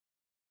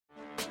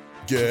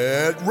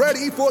Get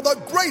ready for the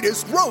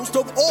greatest roast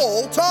of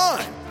all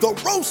time, the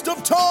Roast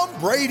of Tom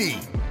Brady,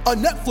 a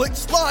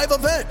Netflix live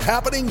event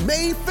happening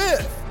May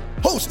 5th.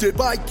 Hosted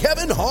by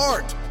Kevin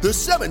Hart, the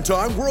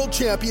 7-time world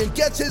champion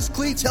gets his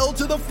cleats held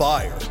to the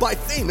fire by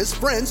famous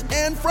friends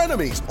and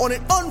frenemies on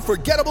an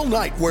unforgettable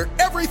night where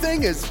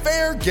everything is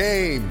fair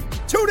game.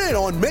 Tune in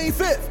on May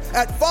 5th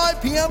at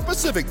 5 p.m.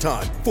 Pacific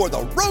time for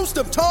the Roast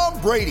of Tom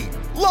Brady,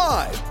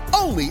 live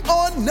only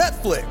on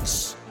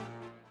Netflix.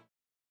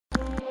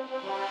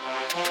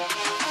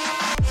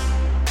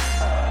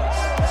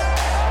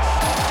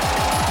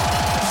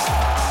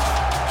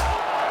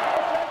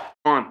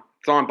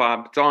 It's on,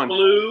 Bob. It's on.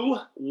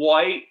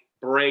 Blue-white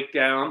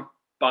breakdown.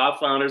 Bob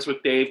Flounders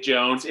with Dave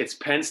Jones. It's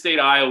Penn State,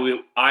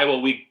 Iowa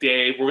week,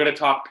 Dave. We're going to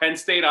talk Penn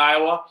State,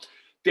 Iowa.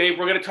 Dave,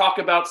 we're going to talk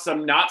about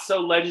some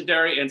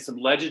not-so-legendary and some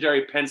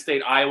legendary Penn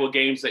State, Iowa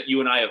games that you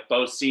and I have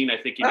both seen. I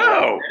think you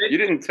know. Oh, you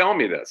didn't tell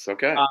me this.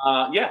 Okay.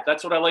 Yeah,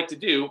 that's what I like to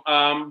do.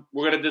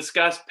 We're going to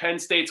discuss Penn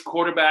State's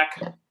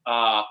quarterback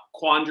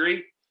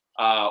quandary,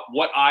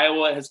 what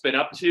Iowa has been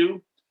up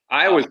to.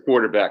 Iowa's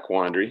quarterback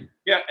quandary.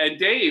 Yeah, and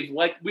Dave,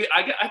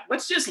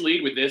 let's just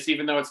lead with this,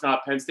 even though it's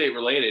not Penn State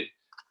related.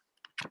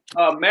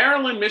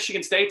 Maryland,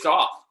 Michigan State's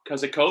off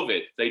because of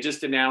COVID. They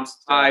just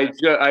announced.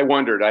 I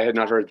wondered. I had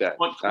not heard that.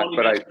 20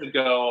 minutes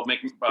ago,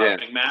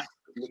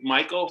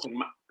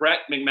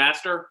 Brett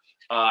McMaster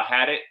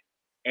had it,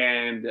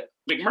 and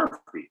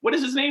McMurphy. What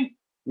is his name?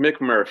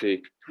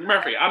 McMurphy.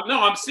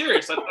 I'm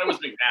serious. I thought it was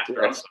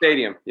McMaster. Yeah,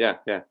 Stadium. Yeah.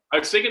 I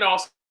was thinking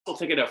also.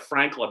 Thinking of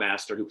Frank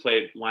LeMaster, who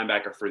played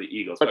linebacker for the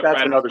Eagles. But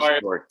that's another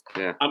story.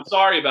 Yeah. I'm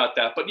sorry about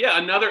that. But yeah,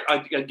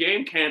 a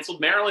game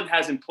canceled. Maryland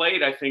hasn't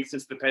played, I think,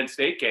 since the Penn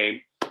State game.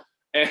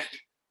 And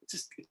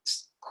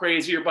it's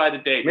crazier by the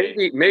day.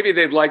 Maybe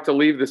they'd like to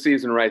leave the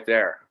season right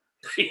there.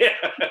 Yeah.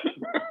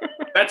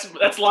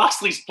 That's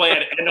Loxley's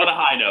plan, and on a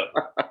high note.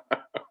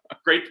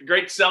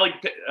 Great selling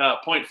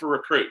point for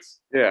recruits.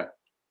 Yeah.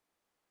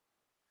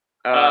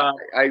 I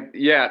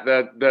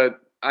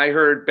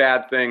heard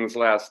bad things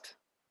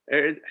I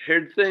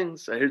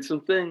heard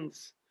some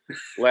things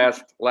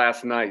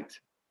last night,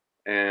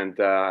 and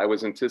I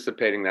was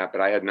anticipating that, but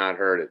I had not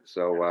heard it.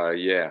 So,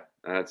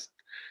 it's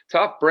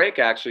tough break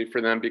actually for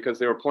them because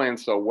they were playing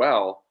so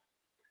well.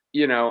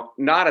 You know,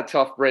 not a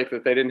tough break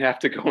that they didn't have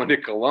to go into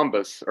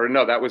Columbus, or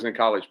no, that was in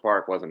College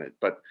Park, wasn't it?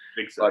 But,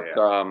 I think so,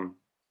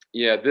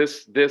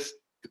 this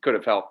could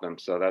have helped them.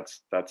 So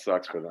that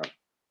sucks for them.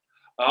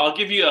 I'll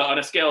give you, on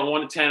a scale of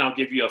 1 to 10, I'll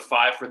give you a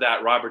 5 for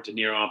that Robert De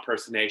Niro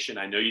impersonation.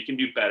 I know you can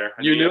do better.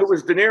 You knew it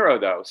was De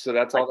Niro, though, so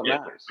that's all that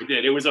matters. I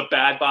did. It was a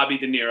bad Bobby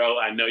De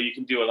Niro. I know you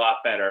can do a lot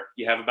better.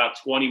 You have about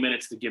 20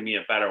 minutes to give me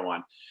a better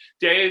one.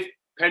 Dave,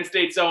 Penn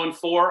State's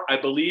 0-4. I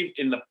believe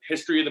in the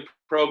history of the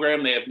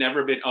program, they have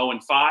never been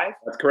 0-5.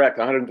 That's correct,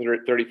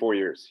 134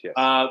 years, yes.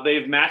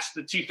 They've matched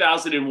the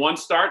 2001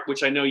 start,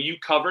 which I know you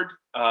covered.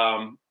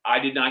 I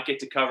did not get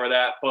to cover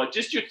that. But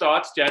just your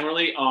thoughts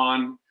generally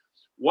on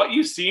what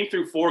you've seen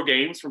through 4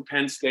 games from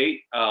Penn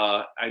State.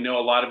 I know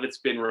a lot of it's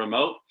been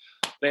remote.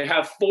 They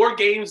have 4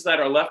 games that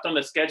are left on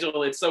the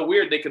schedule. It's so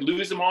weird. They could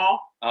lose them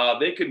all.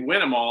 They could win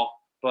them all.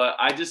 But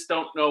I just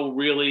don't know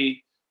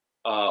really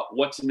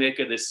what to make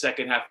of this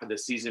second half of the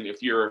season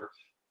if you're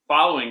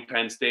following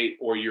Penn State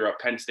or you're a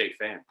Penn State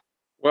fan.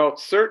 Well,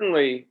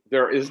 certainly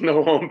there is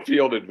no home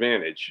field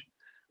advantage.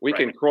 We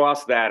can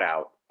cross that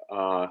out.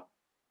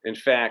 In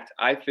fact,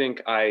 I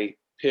think I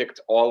picked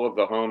all of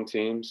the home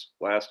teams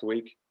last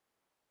week.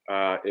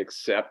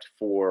 Except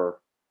for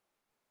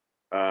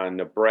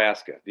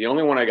Nebraska. The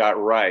only one I got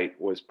right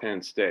was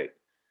Penn State,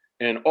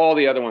 and all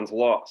the other ones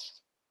lost.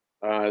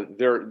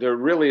 There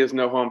really is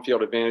no home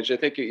field advantage. I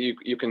think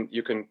you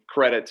can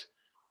credit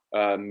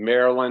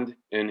Maryland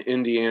and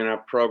Indiana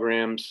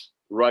programs,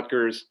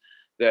 Rutgers,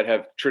 that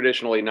have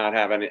traditionally not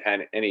had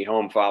any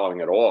home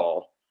following at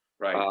all.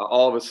 Right.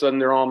 All of a sudden,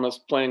 they're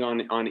almost playing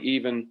on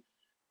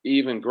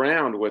even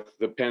ground with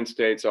the Penn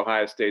States,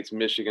 Ohio States,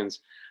 Michigans.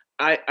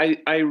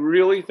 I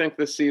really think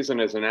this season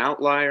is an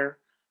outlier.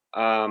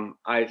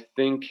 I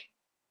think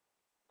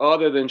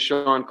other than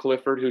Sean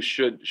Clifford, who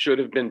should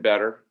have been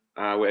better,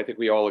 I think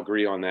we all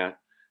agree on that.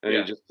 And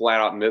he just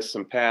flat out missed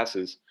some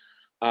passes.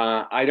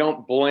 I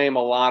don't blame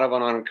a lot of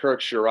it on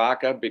Kirk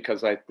Shiraka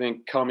because I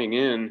think coming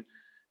in,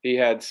 he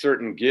had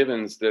certain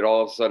givens that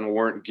all of a sudden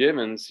weren't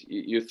givens.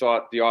 You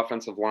thought the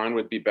offensive line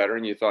would be better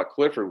and you thought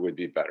Clifford would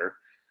be better.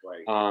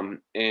 Right.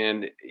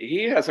 And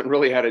he hasn't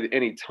really had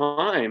any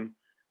time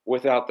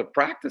without the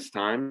practice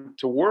time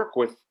to work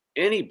with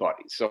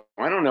anybody. So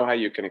I don't know how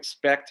you can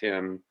expect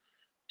him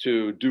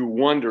to do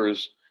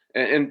wonders.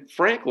 And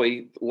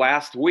frankly,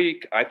 last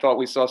week, I thought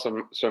we saw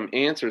some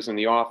answers in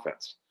the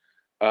offense.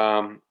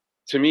 To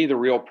me, the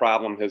real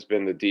problem has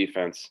been the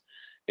defense.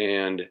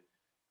 And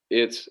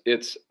it's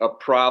a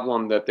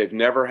problem that they've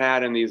never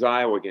had in these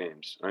Iowa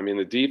games. I mean,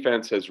 the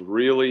defense has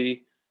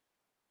really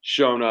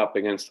shown up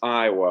against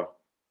Iowa.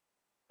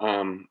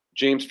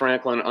 James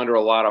Franklin under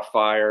a lot of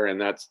fire,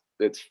 and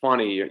it's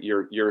funny.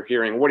 You're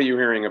hearing. What are you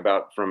hearing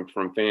about from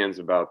fans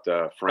about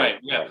Frank? Right.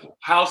 Yeah.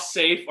 How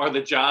safe are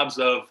the jobs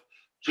of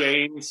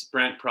James,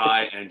 Brent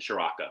Pry, and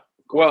Chiraka.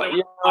 Well,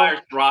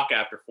 fired Chiraka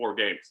after 4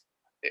 games.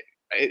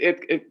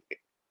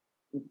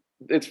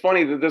 It's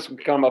funny that this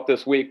would come up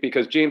this week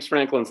because James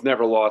Franklin's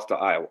never lost to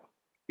Iowa.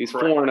 He's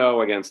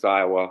 4-0 against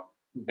Iowa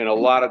in a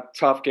lot of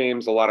tough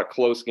games, a lot of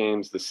close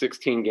games. The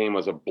 16 game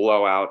was a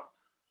blowout.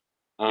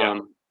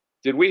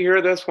 Did we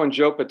hear this when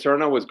Joe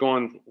Paterno was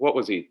going? What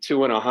was he,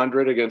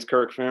 2-100 against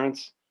Kirk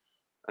Ferentz?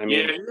 I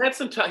mean, he had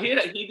some. He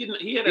had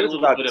a little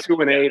about bit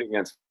 2-8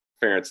 against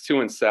Ferentz,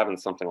 2-7,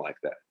 something like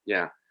that.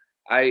 Yeah,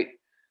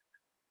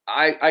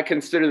 I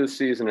consider the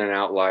season an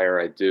outlier.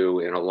 I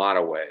do in a lot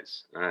of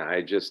ways.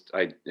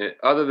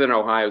 Other than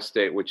Ohio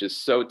State, which is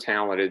so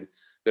talented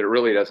that it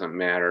really doesn't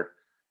matter.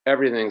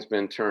 Everything's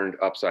been turned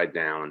upside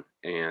down,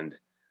 and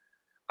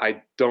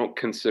I don't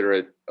consider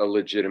it a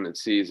legitimate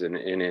season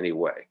in any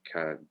way.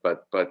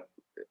 But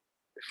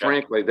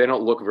frankly, they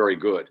don't look very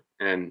good.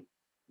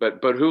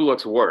 But who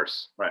looks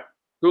worse? Right.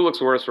 Who looks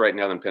worse right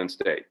now than Penn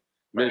State?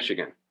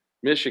 Right.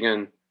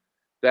 Michigan,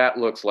 that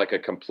looks like a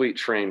complete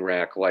train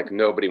wreck, like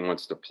nobody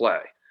wants to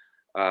play.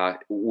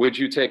 Would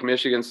you take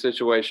Michigan's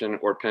situation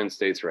or Penn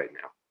State's right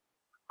now?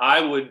 I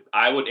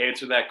would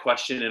answer that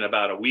question in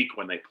about a week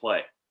when they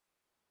play.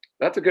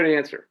 That's a good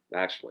answer,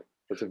 actually.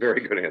 That's a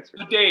very good answer.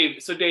 So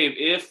Dave,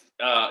 if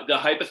the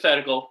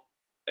hypothetical,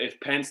 if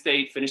Penn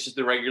State finishes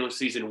the regular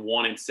season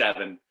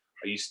 1-7,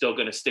 are you still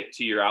going to stick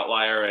to your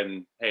outlier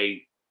and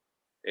hey,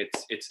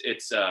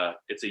 it's a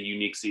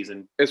unique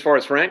season as far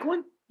as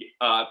Franklin?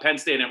 Penn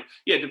State,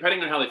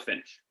 depending on how they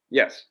finish.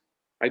 Yes,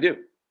 I do.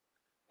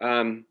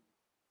 When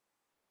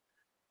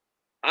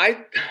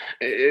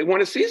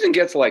a season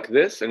gets like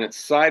this and it's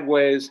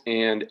sideways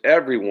and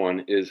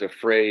everyone is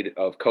afraid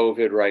of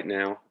COVID right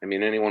now, I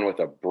mean, anyone with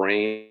a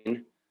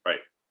brain, right?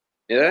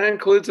 That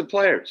includes the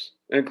players.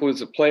 It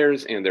includes the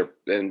players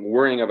and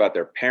worrying about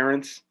their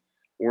parents,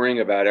 worrying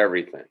about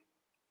everything.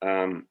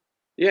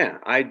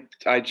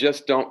 I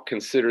just don't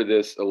consider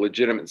this a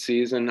legitimate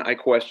season. I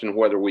question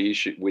whether we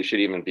should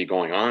even be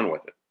going on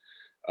with it.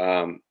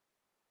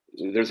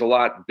 There's a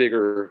lot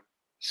bigger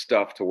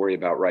stuff to worry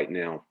about right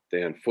now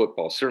than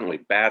football, certainly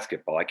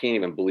basketball. I can't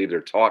even believe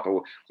they're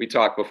talking. We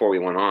talked before we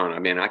went on. I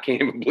mean, I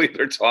can't even believe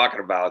they're talking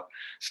about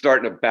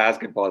starting a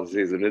basketball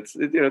season. It's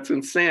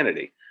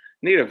insanity.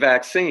 Need a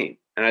vaccine.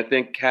 And I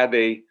think had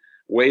they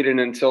waited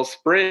until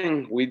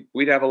spring,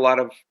 we'd have a lot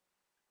of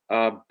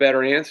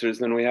better answers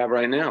than we have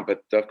right now.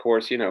 But of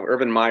course,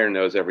 Urban Meyer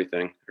knows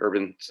everything.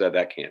 Urban said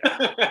that can't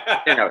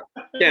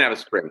have a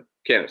spring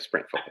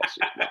football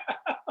season.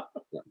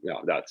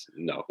 No, that's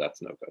no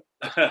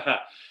good.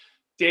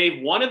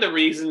 Dave, one of the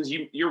reasons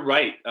you're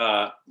right.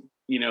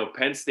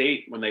 Penn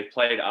State, when they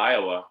played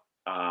Iowa,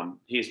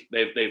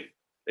 they've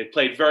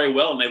played very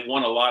well and they've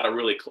won a lot of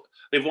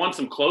they've won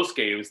some close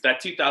games. That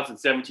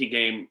 2017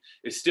 game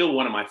is still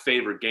one of my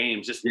favorite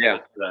games. Just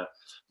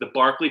the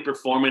Barkley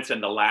performance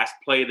and the last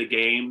play of the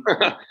game.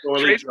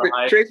 Trace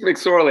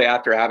McSorley,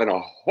 after having a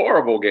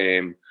horrible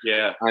game,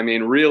 I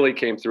mean, really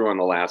came through on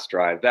the last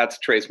drive. That's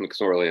Trace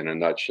McSorley in a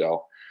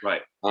nutshell.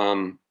 Right.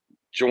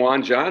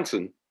 Jawan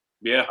Johnson.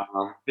 Yeah.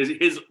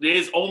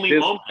 His only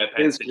moment at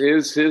Penn State.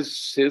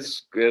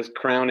 His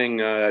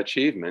crowning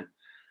achievement.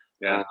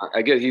 Yeah.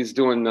 I get he's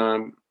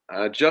doing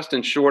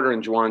Justin Shorter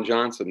and Jawan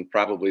Johnson,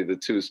 probably the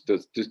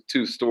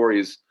two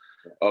stories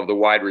of the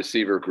wide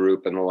receiver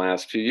group in the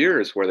last few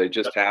years where they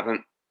just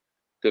haven't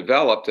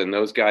developed, and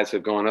those guys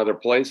have gone other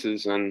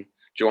places. And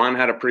Jawan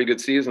had a pretty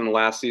good season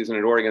last season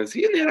at Oregon. Is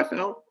he in the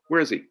NFL? Where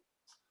is he?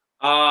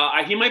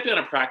 He might be on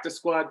a practice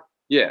squad.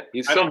 Yeah,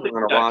 he's somewhere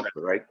on a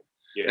roster, right?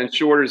 Yeah. And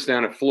Shorter's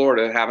down at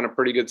Florida having a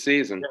pretty good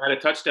season. He had a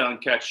touchdown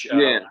catch.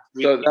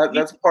 So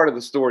that's part of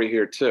the story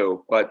here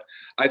too. But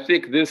I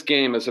think this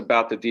game is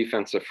about the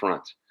defensive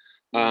front.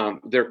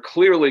 They're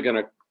clearly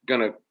going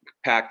to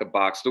pack the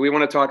box. Do we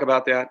want to talk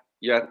about that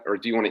yet, or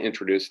do you want to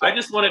introduce that? I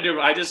just wanted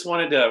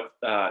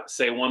to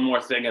say one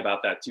more thing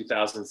about that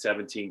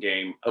 2017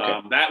 game.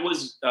 Okay. That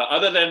was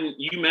other than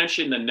you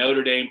mentioned the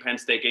Notre Dame Penn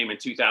State game in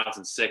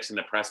 2006 and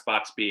the press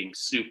box being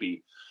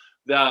soupy.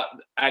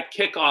 At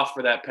kickoff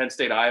for that Penn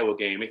State Iowa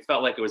game, it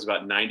felt like it was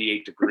about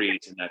 98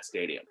 degrees in that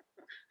stadium.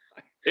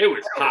 It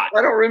was hot.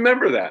 I don't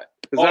remember that.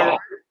 Is that right?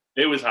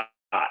 It was hot.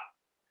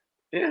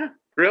 Yeah,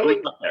 really?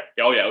 It was up there.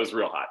 Oh yeah, it was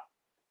real hot.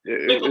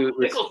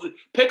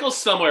 Pickle's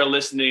somewhere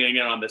listening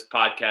in on this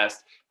podcast.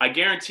 I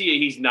guarantee you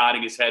he's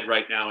nodding his head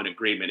right now in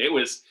agreement. It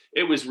was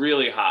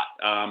really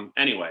hot.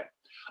 Anyway.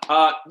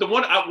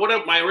 One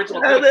of my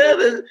original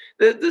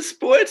the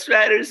sports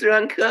writers are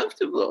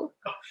uncomfortable.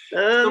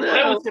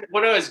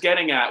 What I was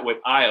getting at with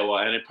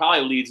Iowa, and it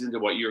probably leads into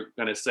what you're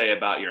going to say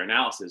about your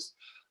analysis.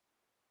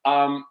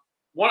 I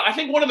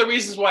think one of the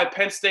reasons why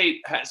Penn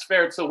State has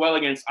fared so well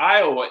against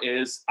Iowa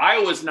is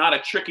Iowa's not a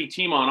tricky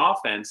team on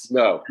offense.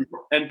 No.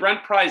 And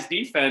Brent Pry's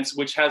defense,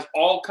 which has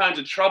all kinds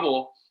of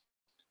trouble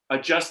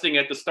adjusting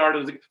at the start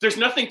of there's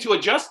nothing to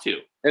adjust to.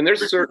 And they're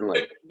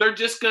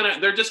just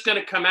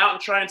gonna come out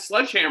and try and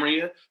sledgehammer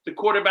you. The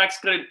quarterback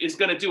is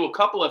gonna do a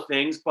couple of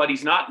things, but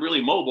he's not really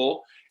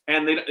mobile.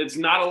 and it's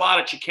not a lot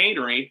of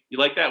chicanery. You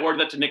like that word?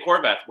 That's a Nick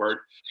Horvath word.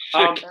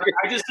 I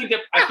just think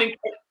that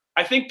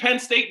I think Penn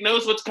State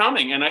knows what's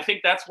coming, and I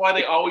think that's why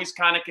they always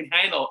kind of can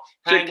hang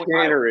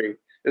chicanery.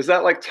 Is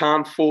that like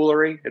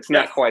tomfoolery? It's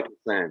not quite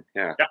the same.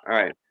 Yeah. All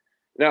right.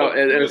 No,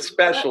 and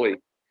especially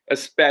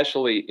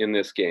in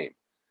this game.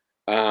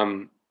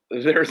 I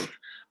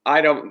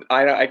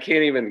can't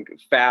even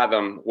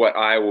fathom what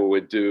Iowa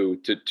would do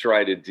to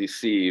try to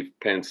deceive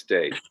Penn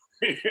State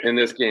in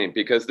this game,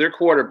 because their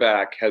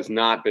quarterback has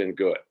not been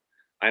good.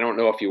 I don't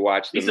know if you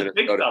watched the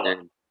Minnesota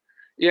game.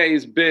 Yeah,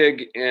 he's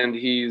big and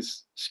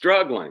he's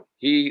struggling.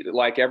 He,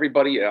 like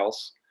everybody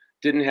else,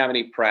 didn't have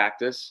any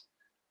practice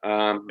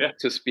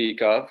to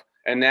speak of.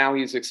 And now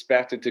he's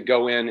expected to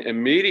go in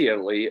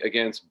immediately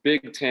against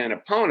Big Ten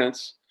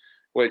opponents,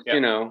 which,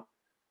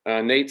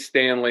 Nate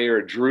Stanley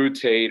or Drew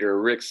Tate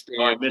or Rick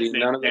Stanley.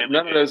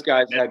 None of those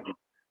guys had.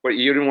 What,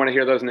 you didn't want to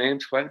hear those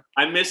names? What?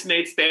 I miss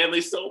Nate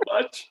Stanley so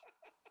much.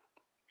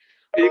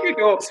 You could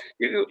go.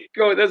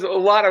 There's a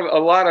lot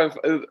of.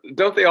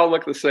 Don't they all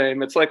look the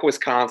same? It's like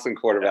Wisconsin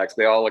quarterbacks.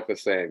 They all look the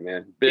same,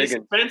 man. Big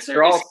and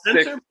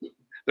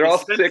they're all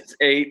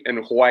 6'8"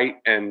 and white,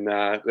 and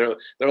they're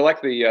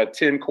like the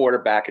tin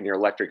quarterback in your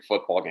electric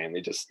football game. They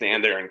just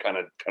stand there and kind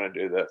of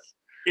do this.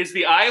 Is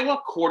the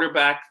Iowa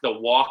quarterback the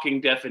walking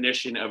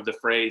definition of the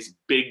phrase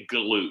 "big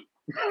galoot"?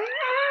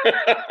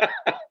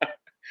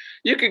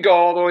 You could go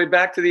all the way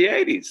back to the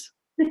 '80s.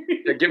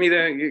 Give me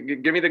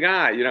the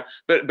guy,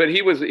 But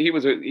he was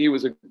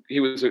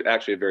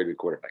actually a very good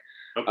quarterback.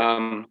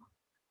 Okay.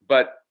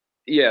 But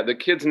yeah, the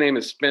kid's name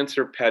is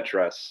Spencer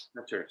Petras.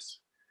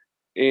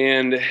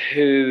 And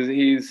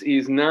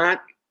he's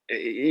not,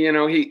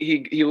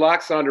 he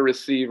locks onto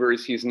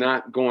receivers. He's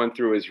not going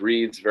through his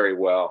reads very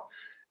well.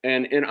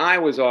 And in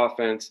Iowa's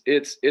offense,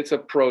 it's a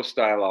pro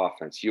style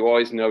offense. You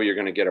always know you're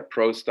going to get a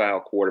pro style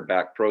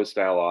quarterback, pro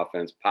style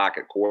offense,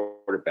 pocket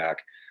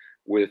quarterback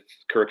with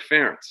Kirk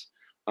Ferentz.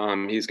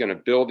 He's going to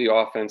build the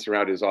offense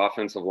around his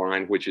offensive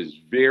line, which is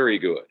very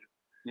good.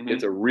 Mm-hmm.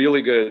 It's a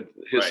really good,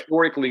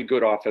 historically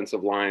good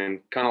offensive line,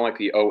 kind of like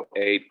the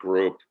 2008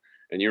 group.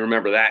 And you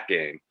remember that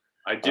game.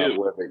 I do.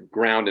 Where they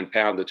ground and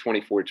pound the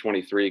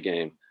 24-23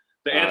 game.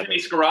 The Anthony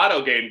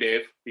Scarrato game,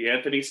 Dave. The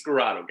Anthony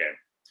Scarrato game.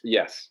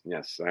 Yes,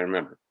 I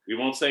remember. We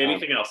won't say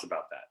anything else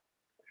about that.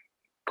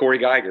 Corey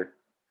Geiger.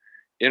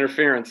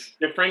 Interference.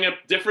 Differing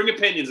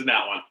opinions in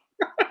that one.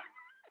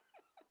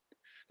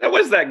 That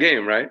was that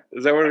game, right?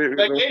 Is that what it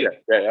was?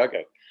 Yeah,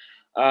 okay.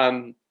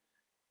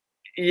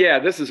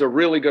 This is a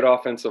really good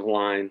offensive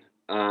line.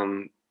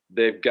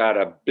 They've got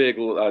a big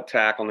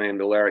tackle named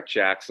Alaric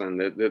Jackson.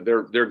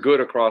 They're good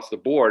across the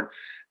board.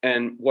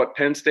 And what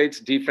Penn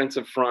State's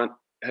defensive front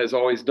has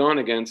always done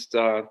against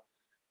Iowa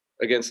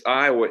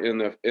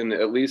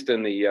at least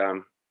in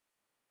the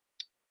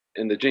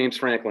James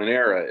Franklin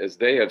era is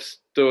they have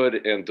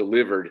stood and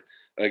delivered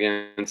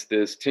against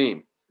this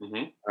team.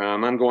 Mm-hmm.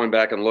 I'm going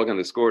back and looking at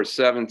the scores: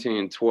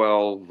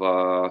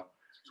 17-12,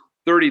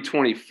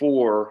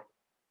 30-24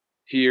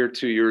 here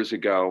 2 years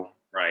ago.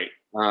 Right.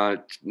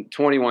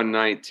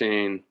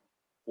 21-19.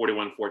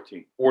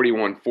 41-14.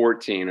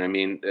 41-14. I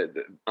mean,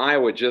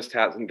 Iowa just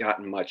hasn't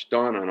gotten much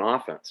done on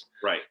offense.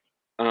 Right.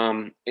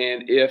 And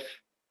if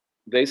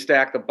they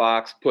stack the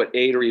box, put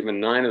 8 or even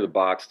 9 in the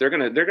box, they're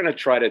gonna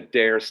try to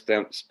dare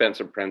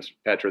Spencer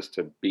Petras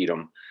to beat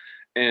them.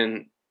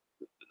 And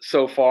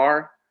so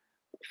far,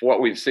 for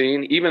what we've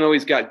seen, even though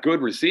he's got good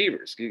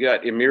receivers, you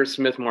got Emir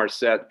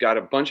Smith-Marset, got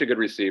a bunch of good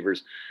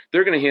receivers.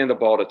 They're going to hand the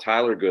ball to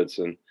Tyler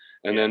Goodson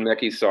and then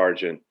Mickey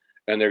Sargent,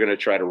 and they're going to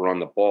try to run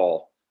the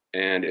ball.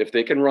 And if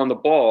they can run the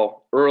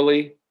ball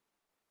early,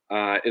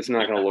 it's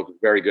not going to look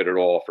very good at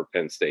all for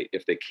Penn State.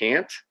 If they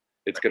can't,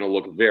 it's going to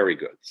look very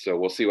good. So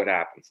we'll see what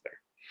happens there.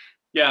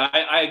 Yeah,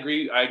 I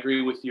agree. I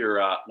agree with your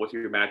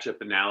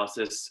matchup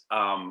analysis.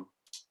 And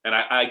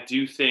I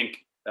do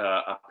think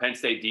a Penn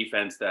State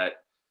defense that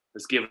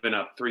has given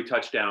up 3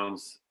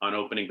 touchdowns on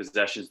opening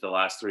possessions the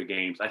last 3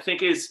 games, I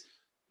think is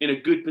in a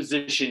good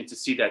position to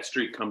see that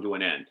streak come to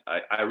an end.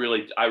 I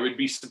would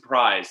be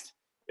surprised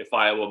if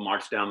Iowa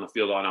marched down the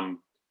field on them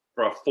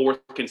for a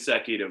 4th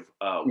consecutive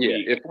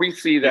week. If we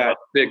see that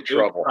big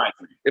trouble,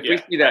 we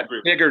see that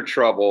bigger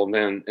trouble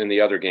than in the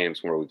other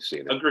games where we've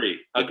seen it.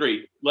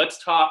 Agreed.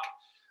 Let's talk.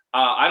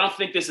 I don't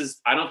think this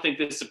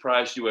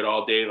surprised you at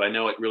all, Dave. I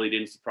know it really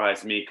didn't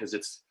surprise me because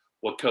it's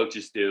what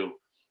coaches do.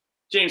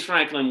 James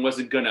Franklin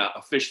wasn't going to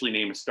officially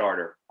name a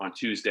starter on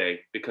Tuesday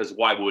because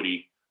why would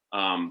he?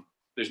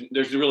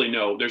 There's really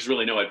no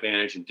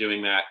advantage in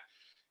doing that.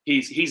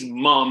 He's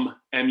MUM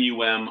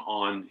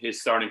on his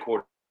starting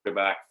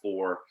quarterback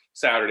for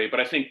Saturday,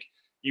 but I think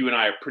you and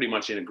I are pretty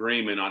much in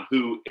agreement on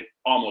who it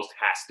almost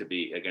has to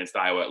be against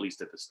Iowa, at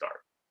least at the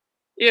start.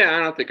 Yeah, I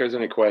don't think there's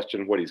any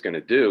question what he's going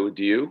to do.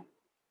 Do you?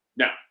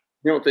 No.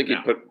 You don't think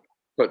he'd put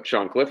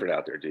Sean Clifford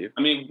out there, do you?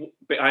 I mean,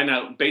 I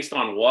know based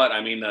on what? I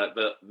mean,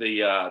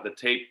 the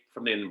tape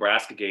from the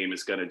Nebraska game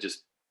is going to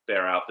just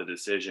bear out the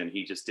decision.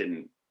 He just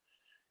didn't.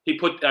 They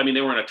were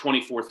in a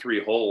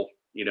 24-3 hole,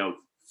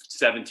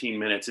 17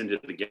 minutes into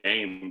the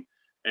game,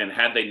 And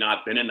had they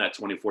not been in that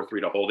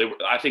 24-3 to hold,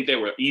 I think they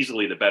were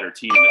easily the better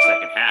team in the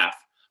second half.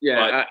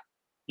 Yeah. But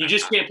you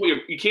just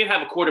can't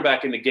have a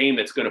quarterback in the game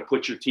that's going to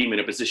put your team in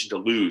a position to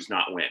lose,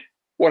 not win.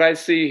 What I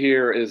see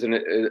here is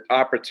an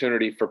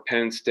opportunity for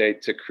Penn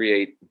State to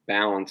create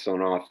balance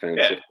on offense.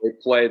 Yeah. If they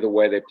play the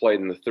way they played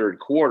in the third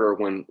quarter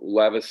when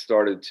Levis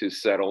started to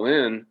settle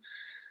in,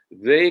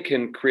 they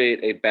can create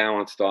a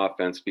balanced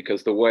offense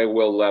because the way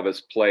Will Levis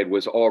played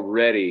was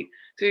already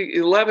 –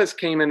 see, Levis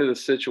came into the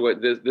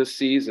situation this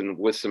season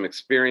with some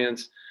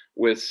experience,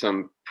 with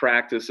some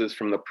practices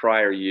from the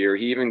prior year.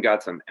 He even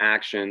got some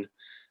action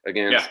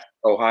against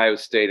Ohio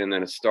State and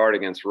then a start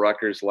against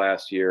Rutgers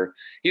last year.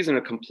 He's in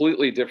a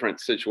completely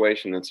different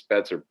situation than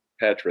Spencer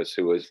Petras,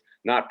 who has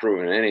not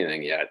proven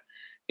anything yet.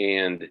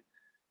 And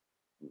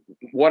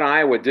what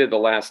Iowa did the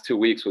last 2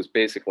 weeks was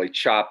basically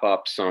chop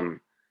up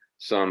some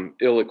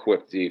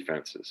ill-equipped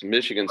defenses.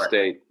 Michigan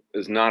State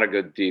is not a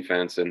good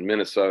defense, and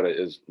Minnesota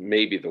is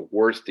maybe the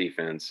worst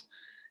defense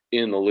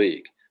in the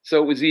league.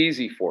 So it was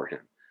easy for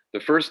him. The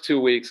first 2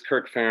 weeks,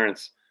 Kirk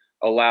Ferentz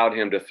allowed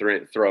him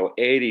to throw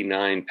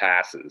 89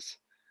 passes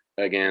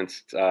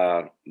against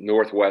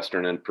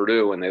Northwestern and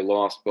Purdue, and they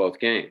lost both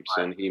games.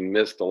 Right. And he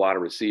missed a lot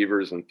of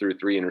receivers and threw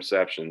 3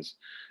 interceptions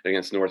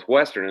against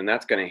Northwestern, and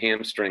that's going to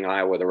hamstring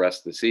Iowa the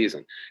rest of the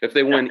season. If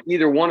they win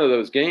either one of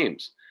those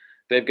games,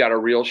 they've got a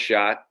real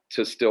shot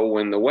to still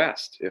win the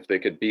West. If they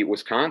could beat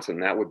Wisconsin,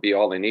 that would be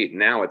all they need.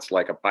 Now it's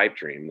like a pipe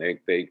dream.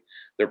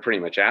 They're pretty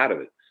much out of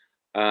it.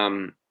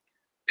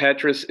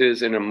 Petras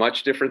is in a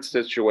much different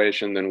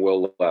situation than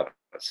Will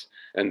Levis,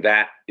 and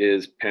that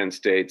is Penn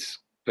State's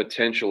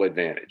potential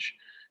advantage.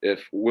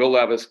 If Will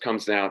Levis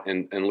comes out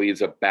and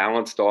leads a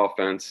balanced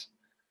offense,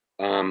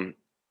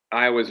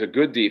 Iowa's a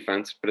good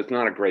defense, but it's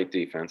not a great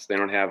defense. They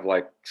don't have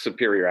like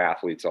superior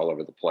athletes all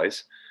over the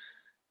place.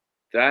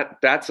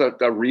 That's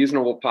a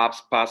reasonable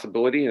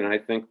possibility, and I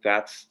think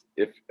that's,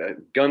 if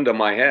gun to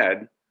my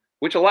head,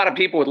 which a lot of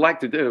people would like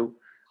to do,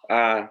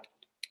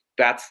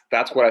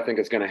 that's what I think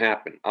is going to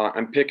happen.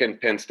 I'm picking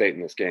Penn State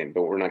in this game,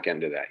 but we're not getting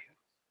to that yet.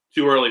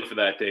 Too early for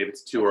that, Dave.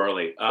 It's too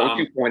early. Don't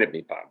you point at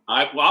me, Bob.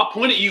 I'll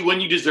point at you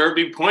when you deserve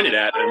to be pointed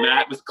at, and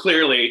that was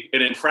clearly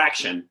an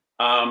infraction.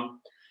 Penn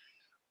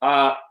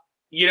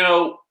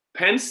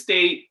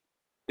State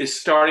is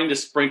starting to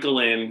sprinkle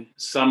in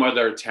some of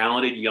their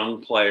talented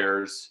young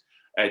players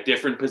at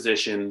different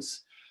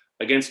positions.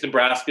 Against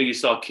Nebraska, you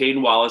saw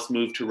Caden Wallace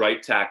move to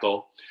right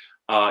tackle.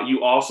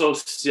 You also,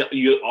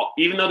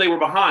 even though they were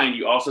behind,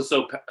 you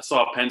also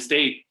saw Penn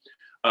State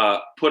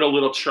put a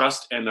little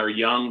trust in their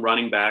young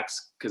running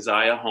backs,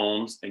 Keziah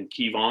Holmes and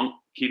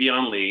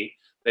Kevion Lee.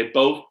 They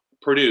both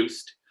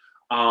produced.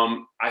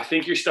 I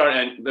think you're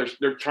starting, and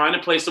they're trying to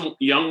play some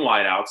young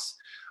wideouts.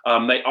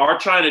 They are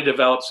trying to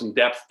develop some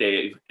depth,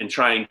 Dave, and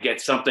try and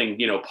get something,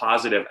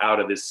 positive out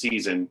of this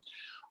season.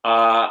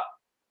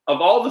 Of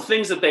all the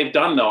things that they've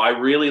done, though, I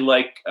really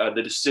like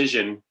the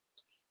decision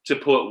to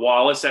put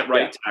Wallace at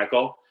right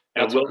tackle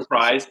and Will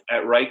Price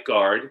at right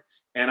guard.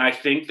 And I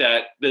think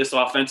that this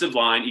offensive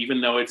line,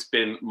 even though it's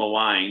been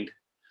maligned,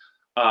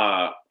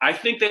 I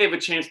think they have a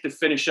chance to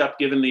finish up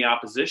given the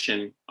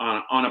opposition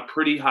on a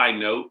pretty high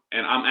note.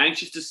 And I'm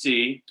anxious to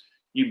see,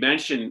 you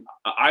mentioned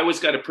Iowa's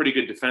got a pretty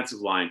good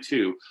defensive line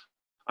too.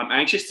 I'm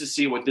anxious to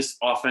see what this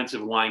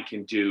offensive line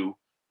can do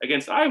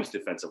against Iowa's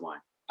defensive line.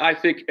 I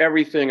think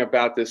everything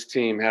about this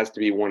team has to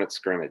be won at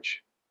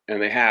scrimmage,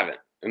 and they haven't.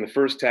 In the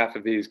first half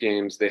of these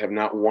games, they have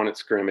not won at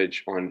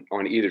scrimmage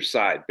on either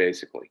side,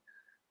 basically.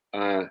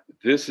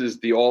 This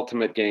is the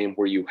ultimate game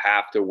where you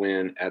have to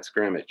win at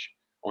scrimmage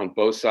on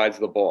both sides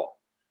of the ball.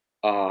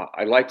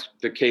 I liked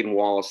the Caden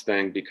Wallace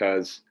thing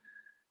because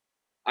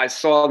I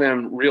saw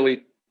them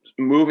really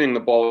moving the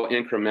ball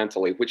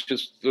incrementally, which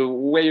is the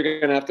way you're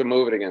going to have to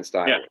move it against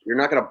Iowa. Yeah. You're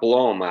not going to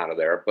blow them out of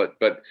there,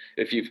 but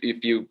if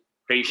you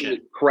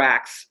patient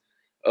cracks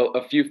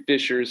a few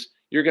fissures,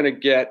 you're going to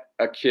get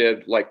a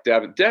kid like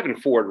Devin. Devin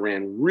Ford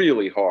ran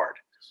really hard.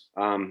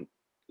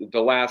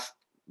 The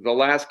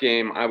last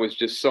game, I was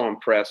just so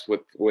impressed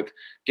with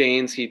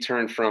gains. He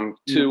turned from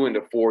 2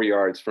 into 4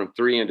 yards, from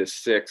 3 into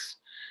 6.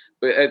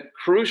 But at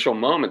crucial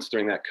moments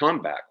during that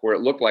comeback, where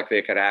it looked like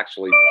they could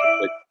actually,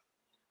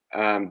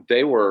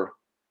 the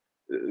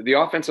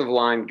offensive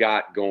line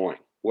got going.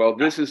 Well,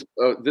 this is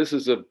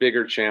a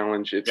bigger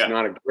challenge. It's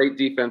not a great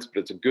defense,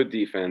 but it's a good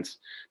defense.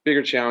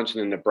 Bigger challenge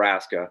than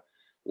Nebraska.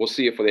 We'll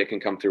see if they can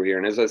come through here.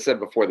 And as I said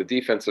before, the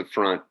defensive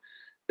front,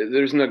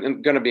 there's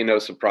going to be no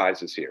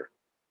surprises here.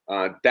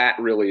 That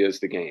really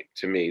is the game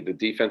to me. The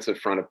defensive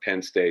front of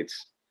Penn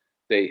State's,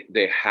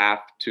 they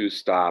have to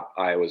stop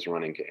Iowa's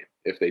running game.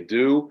 If they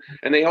do,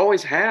 and they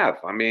always have.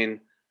 I mean,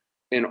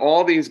 in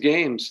all these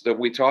games that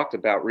we talked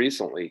about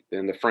recently,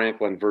 in the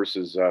Franklin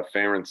versus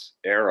Ferentz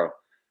era,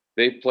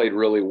 they've played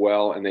really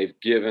well, and they've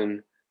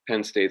given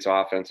Penn State's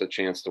offense a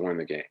chance to win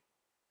the game.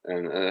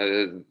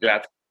 And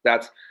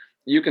that's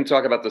you can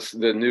talk about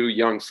the new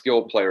young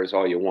skilled players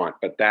all you want,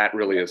 but that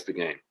really is the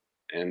game,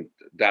 and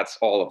that's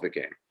all of the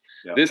game.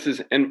 Yeah. This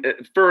is, and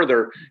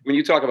further, when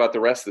you talk about the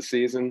rest of the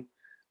season,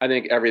 I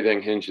think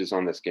everything hinges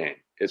on this game.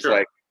 It's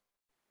like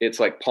it's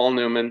like Paul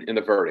Newman in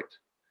The Verdict.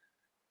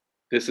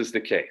 This is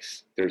the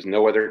case. There's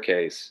no other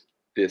case.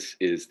 This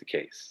is the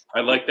case.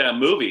 I like that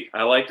movie.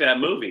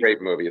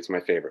 Great movie. It's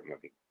my favorite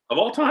movie. Of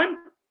all time?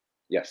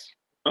 Yes.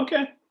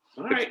 Okay.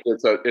 All right.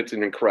 It's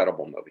an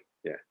incredible movie.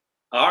 Yeah.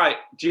 All right.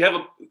 Do you have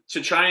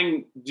to try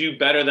and do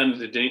better than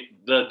the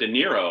De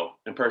Niro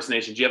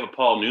impersonation? Do you have a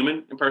Paul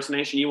Newman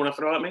impersonation you want to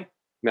throw at me?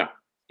 No.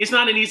 He's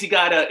not an easy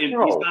guy to.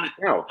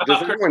 No.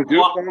 Does anyone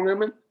do Paul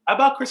Newman? How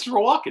about Christopher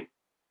Walken?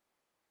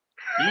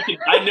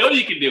 I know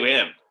you can do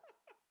him.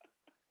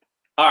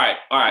 All right.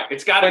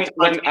 It's got to be.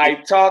 When I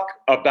talk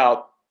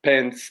about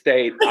Penn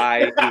State,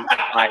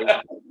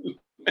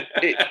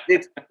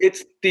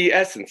 it's the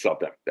essence of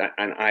them,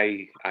 and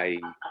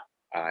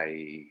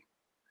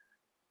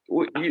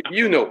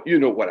you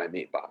know what I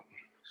mean, Bob.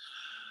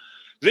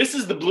 This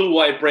is the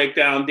blue-white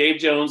breakdown. Dave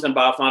Jones and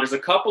Bob Flanders. A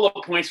couple of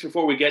points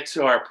before we get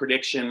to our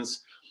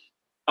predictions.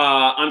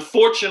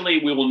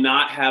 Unfortunately, we will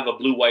not have a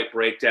blue-white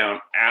breakdown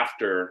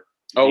after.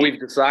 We've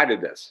decided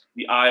this.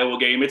 The Iowa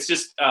game. It's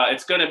just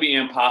it's going to be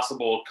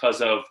impossible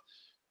because of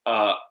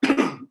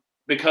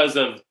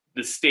the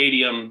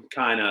stadium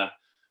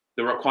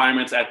the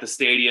requirements at the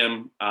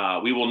stadium.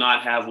 We will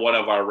not have one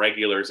of our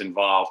regulars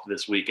involved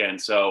this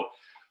weekend, so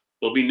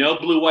there'll be no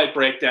blue-white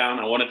breakdown.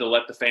 I wanted to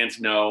let the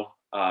fans know.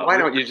 Why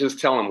don't you just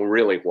tell them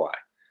really why?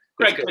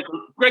 Greg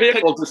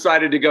Pickle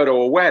decided to go to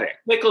a wedding.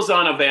 Pickle's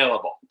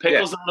unavailable.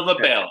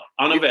 Unavailable.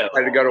 He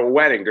decided to go to a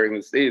wedding during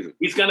the season.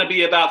 He's going to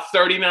be about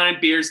 39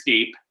 beers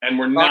deep, and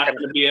we're not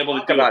going to be able to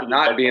talk about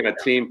not being a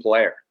team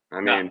player. I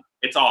mean,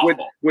 it's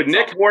awful. Would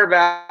Nick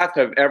Horvath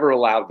have ever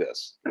allowed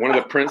this? One of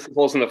the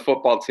principals in the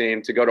football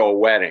team to go to a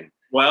wedding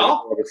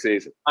before the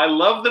season. I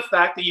love the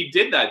fact that you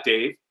did that,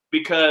 Dave,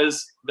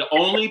 because the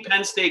only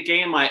Penn State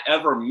game I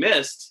ever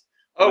missed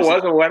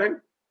was a wedding?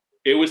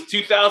 It was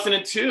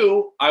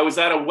 2002. I was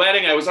at a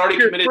wedding. I was already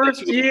committed to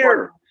first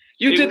year.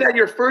 You did that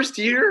your first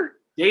year?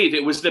 Dave,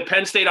 it was the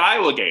Penn State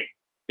Iowa game.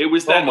 It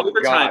was that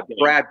overtime game.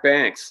 Brad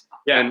Banks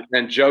and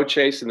Joe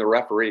Chase and the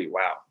referee.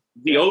 Wow.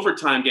 The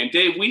overtime game.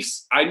 Dave,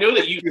 I know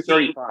that you've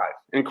seen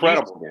 –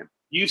 incredible game.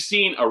 You've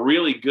seen a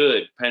really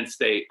good Penn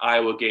State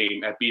Iowa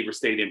game at Beaver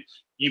Stadium.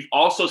 You've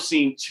also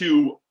seen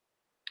two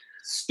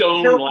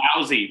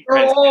lousy.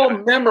 They're all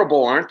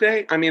memorable, aren't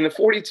they? I mean, the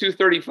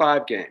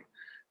 42-35 game.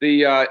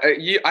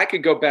 I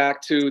could go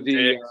back to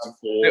the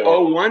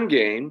 01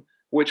 game,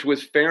 which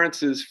was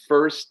Ferentz's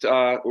first,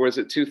 or was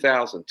it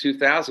 2000?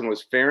 2000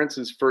 was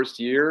Ferentz's first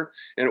year,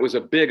 and it was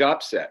a big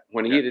upset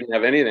when he didn't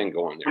have anything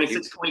going there.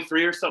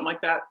 26-23 or something like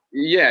that?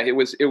 Yeah, it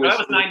was. That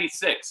was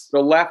 96. It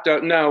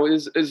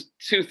was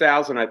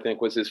 2000, I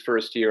think, was his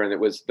first year, and it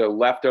was the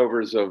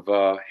leftovers of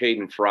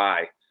Hayden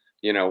Fry,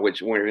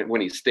 which when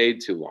he stayed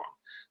too long.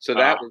 So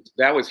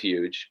that was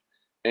huge.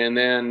 And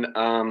then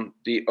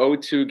the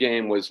 02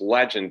 game was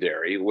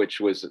legendary, which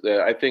was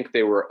I think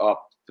they were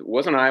up.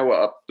 Wasn't Iowa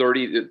up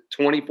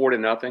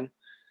 24-0?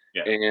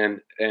 Yeah.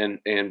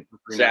 And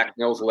Zach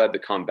Mills led the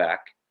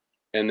comeback,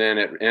 and then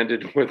it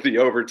ended with the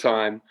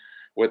overtime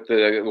with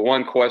the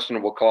one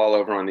questionable call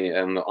over on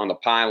the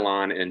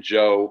pylon, and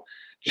Joe.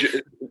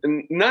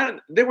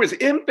 There was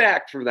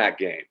impact from that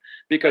game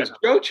because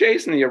Joe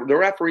chasing the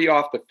referee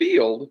off the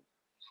field.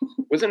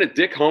 Wasn't it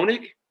Dick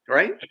Honig?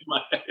 Right?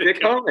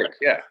 Dick Honig,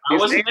 yeah. I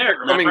wasn't there.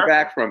 Coming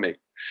back from me.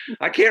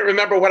 I can't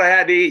remember what I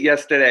had to eat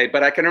yesterday,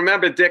 but I can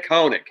remember Dick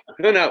Honig.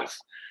 Who knows?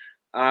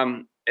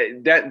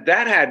 That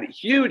had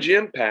huge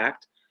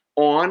impact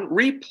on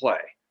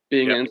replay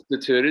being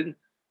instituted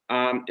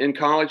in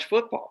college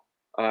football.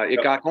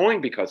 It got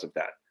going because of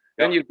that.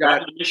 Then you've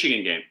got the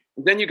Michigan game.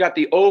 Then you got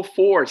the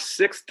 04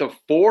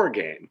 6-4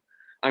 game.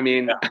 I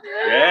mean,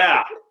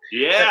 yeah.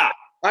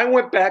 I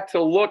went back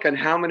to look at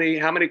how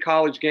many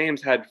college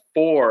games had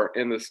 4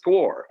 in the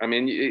score. I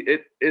mean,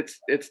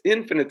 it's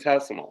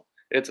infinitesimal.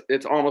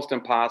 It's almost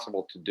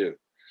impossible to do.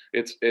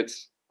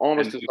 It's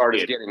almost as hard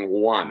as getting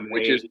 1,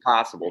 which is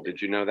possible.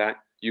 Did you know that?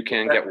 You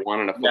can get 1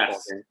 in a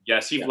football game.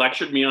 Yes, you've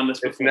lectured me on this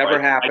before. It's never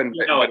happened,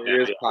 but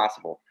it is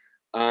possible.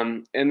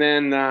 And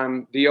then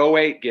the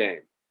 08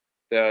 game,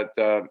 that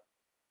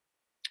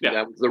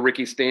was the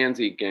Ricky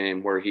Stanzi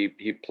game where he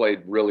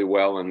played really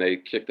well and they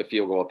kicked the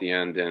field goal at the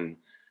end, and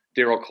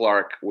Daryl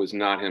Clark was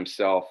not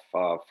himself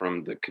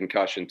from the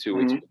concussion 2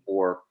 weeks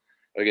before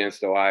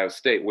against Ohio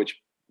State, which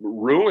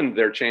ruined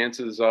their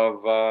chances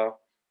of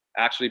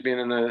actually being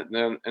in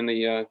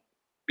the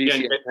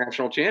BCS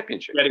national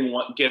championship.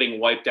 Getting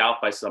wiped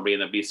out by somebody in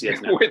the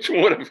BCS national which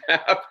would have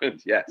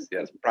happened. Yes,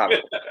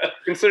 probably.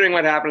 Considering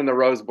what happened in the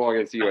Rose Bowl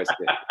against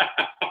USC.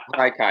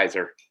 Hi,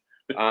 Kaiser.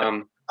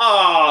 There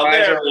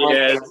Kaiser he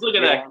is. Look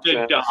at that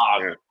good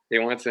dog. Yeah, he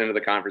wants into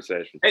the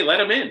conversation. Hey, let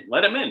him in.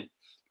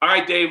 All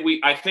right, Dave.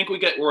 I think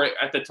we're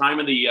at the time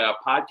of the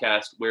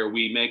podcast where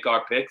we make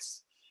our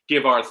picks,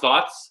 give our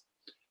thoughts.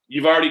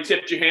 You've already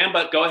tipped your hand,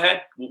 but go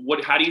ahead.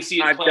 How do you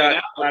see it playing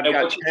out? I've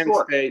got Penn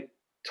State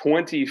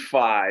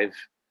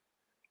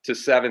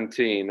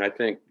 25-17. I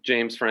think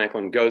James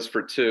Franklin goes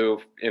for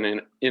 2 in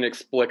an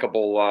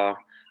inexplicable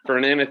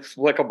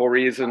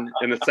reason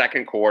in the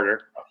second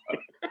quarter.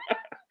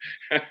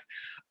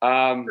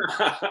 I'm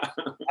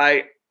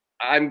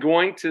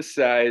going to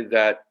say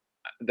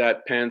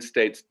that Penn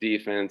State's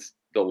defense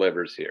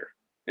delivers here,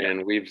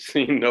 and we've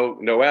seen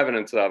no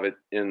evidence of it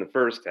in the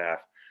first half.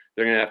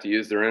 They're going to have to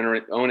use their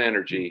own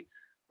energy.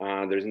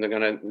 There's not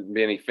going to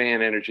be any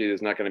fan energy.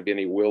 There's not going to be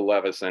any Will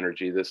Levis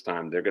energy this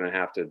time. They're going to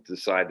have to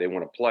decide they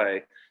want to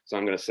play. So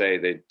I'm going to say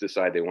they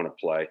decide they want to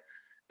play.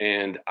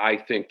 And I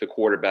think the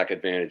quarterback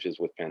advantage is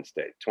with Penn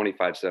State,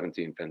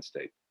 25-17 Penn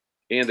State.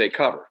 And they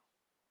cover.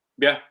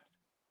 Yeah.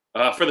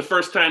 For the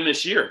first time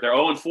this year. They're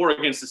 0-4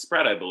 against the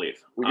spread, I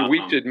believe.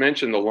 We should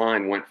mention the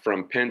line went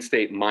from Penn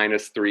State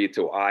 -3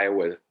 to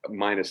Iowa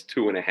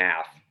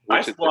 -2.5.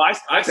 I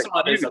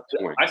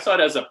saw it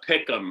as a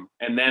pick 'em,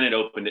 and then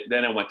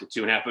it went to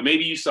 2.5. But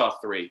maybe you saw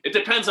 3. It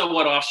depends on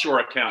what offshore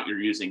account you're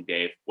using,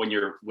 Dave, when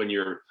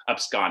you're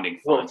absconding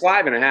funds. Well,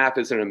 5.5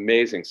 is an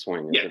amazing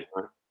swing, isn't it?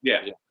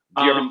 Yeah.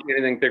 Do you ever see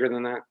anything bigger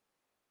than that?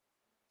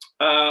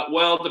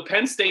 Well, the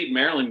Penn State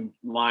Maryland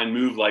line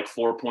moved like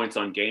 4 points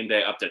on game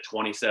day up to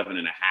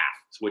 27.5,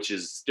 which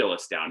is still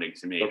astounding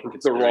to me.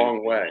 It's the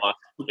wrong way.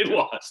 It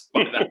was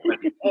by that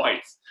many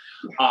points.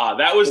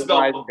 That was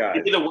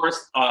the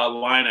worst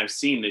line I've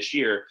seen this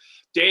year.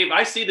 Dave,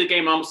 I see the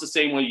game almost the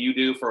same way you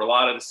do for a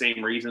lot of the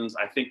same reasons.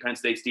 I think Penn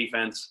State's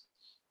defense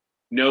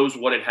knows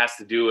what it has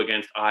to do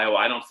against Iowa.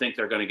 I don't think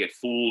they're going to get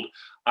fooled.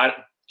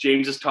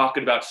 James is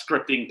talking about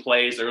scripting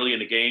plays early in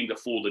the game to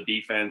fool the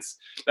defense.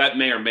 That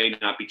may or may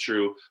not be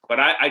true, but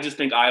I just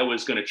think Iowa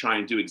is going to try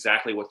and do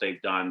exactly what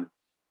they've done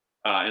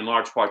in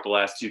large part the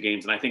last 2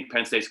 games, and I think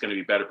Penn State's going to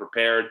be better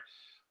prepared.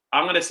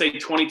 I'm going to say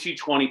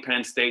 22-20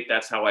 Penn State.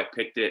 That's how I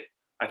picked it.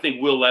 I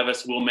think Will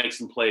Levis will make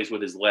some plays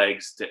with his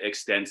legs to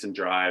extend some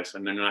drives,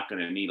 and they're not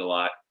going to need a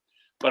lot.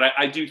 But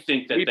I do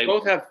think that they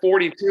both have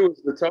 42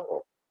 as the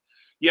total.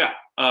 Yeah.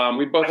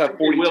 We both have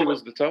 42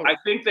 as the total. I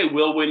think they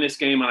will win this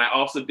game. And I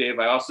also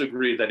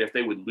agree that if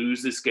they would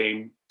lose this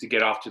game to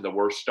get off to the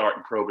worst start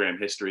in program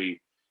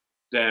history,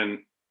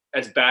 then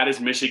as bad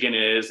as Michigan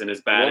is and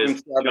as bad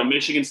as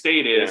Michigan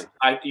State is,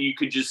 you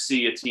could just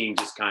see a team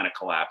just kind of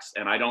collapse.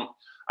 And I don't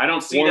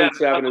see that.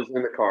 1-7 is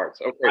in the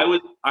cards. Okay.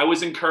 I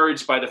was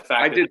encouraged by the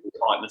fact that they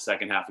fought in the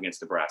second half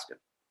against Nebraska.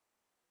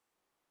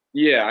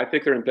 Yeah, I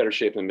think they're in better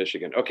shape than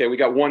Michigan. Okay, we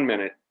got 1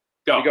 minute.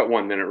 Go. You got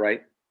 1 minute,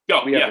 right?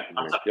 Go.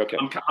 Okay.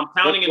 I'm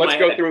counting Let's in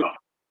go my head. through.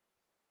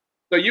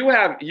 So you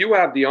have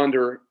the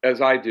under,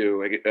 as I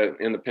do,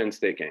 in the Penn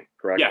State game,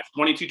 correct? Yes,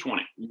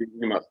 22-20. You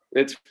must.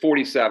 It's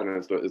 47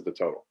 is the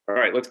total. All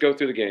right, let's go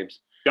through the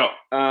games. Go.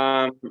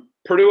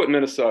 Purdue at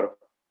Minnesota.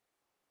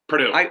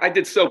 Purdue. I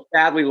did so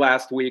badly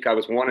last week. I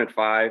was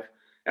 1-5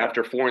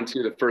 after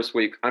 4-2 the first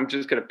week. I'm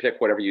just going to pick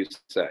whatever you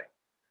say.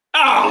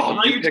 Oh,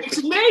 now you're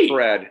texting me.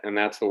 Spread, and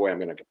that's the way I'm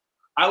going to go.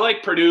 I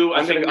like Purdue.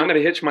 I'm going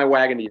to hitch my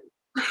wagon to you.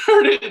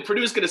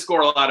 Purdue's going to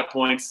score a lot of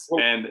points,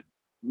 and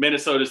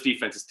Minnesota's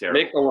defense is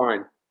terrible. Make the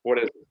line. What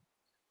is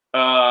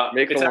it?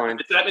 Make the line.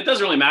 It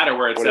doesn't really matter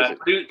where it's at.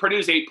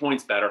 Purdue's 8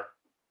 points better.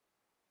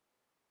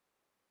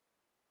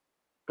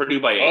 Purdue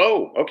by 8.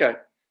 Oh, okay.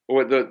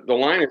 Well, the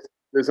line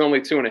is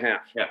only 2.5.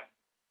 Yeah.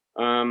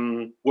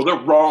 Well, they're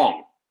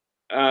wrong.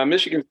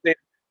 Michigan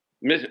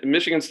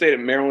State at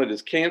Maryland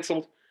is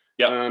canceled.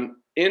 Yeah.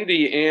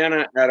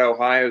 Indiana at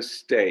Ohio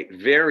State.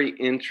 Very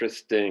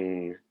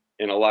interesting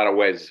in a lot of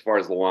ways as far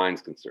as the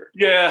line's concerned.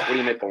 Yeah. What do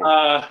you make the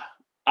line?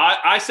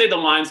 I say the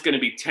line's going to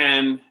be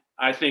 10.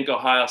 I think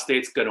Ohio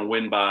State's going to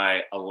win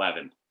by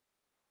 11.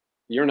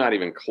 You're not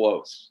even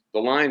close. The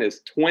line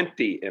is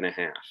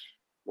 20.5.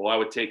 Well, I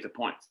would take the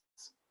points.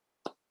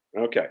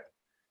 Okay.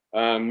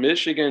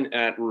 Michigan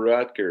at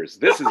Rutgers.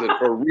 This is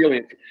a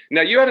really –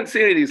 now, you haven't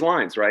seen any of these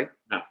lines, right?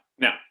 No.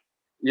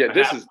 Yeah,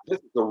 this is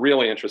a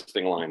really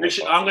interesting line.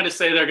 I'm going to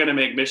say they're going to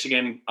make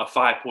Michigan a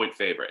 5-point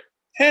favorite.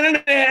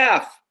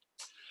 10.5.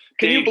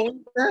 Can you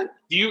believe that?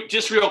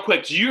 Just real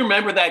quick, do you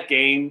remember that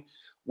game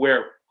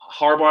where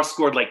Harbaugh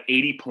scored like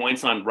 80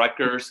 points on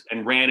Rutgers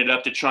and ran it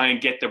up to try and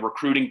get the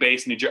recruiting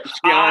base in New Jersey?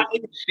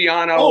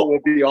 Schiano will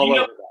be all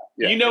over that.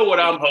 Yeah. You know what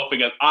I'm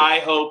hoping of. I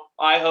hope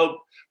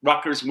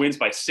Rutgers wins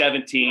by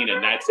 17,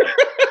 and that's it.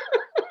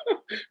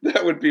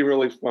 That would be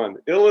really fun.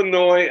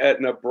 Illinois at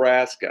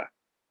Nebraska.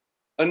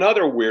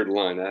 Another weird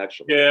line,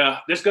 actually. Yeah,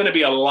 there's going to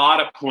be a lot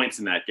of points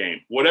in that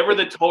game. Whatever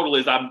the total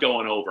is, I'm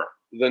going over.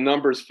 The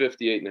number's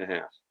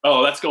 58.5.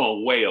 Oh, that's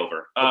going way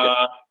over. Okay.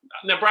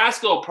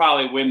 Nebraska will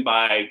probably win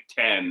by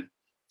 10.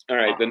 All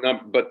right,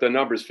 but the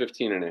number's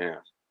 15.5.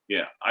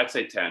 Yeah, I'd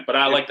say 10, but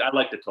I like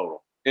the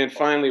total. And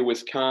finally,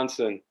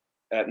 Wisconsin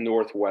at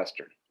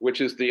Northwestern,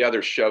 which is the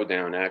other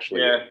showdown,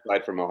 actually,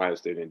 aside from Ohio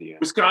State, Indiana.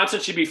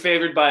 Wisconsin should be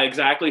favored by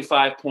exactly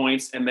 5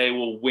 points, and they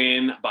will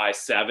win by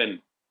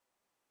 7.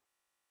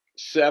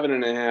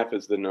 7.5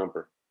 is the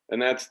number.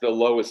 And that's the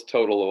lowest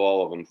total of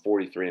all of them,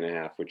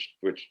 43.5,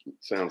 which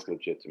sounds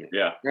legit to me.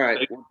 Yeah. All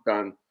right, we're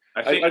done.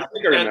 I think I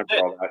remember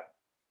all that.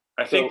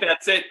 I think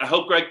that's it. I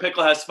hope Greg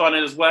Pickle has fun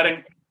at his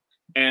wedding.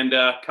 And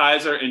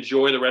Kaiser,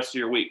 enjoy the rest of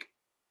your week.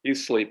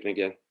 He's sleeping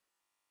again.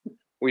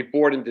 We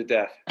bored him to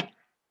death.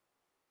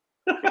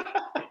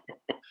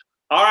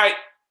 All right.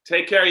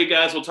 Take care, you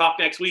guys. We'll talk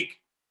next week.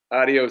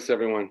 Adios,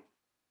 everyone.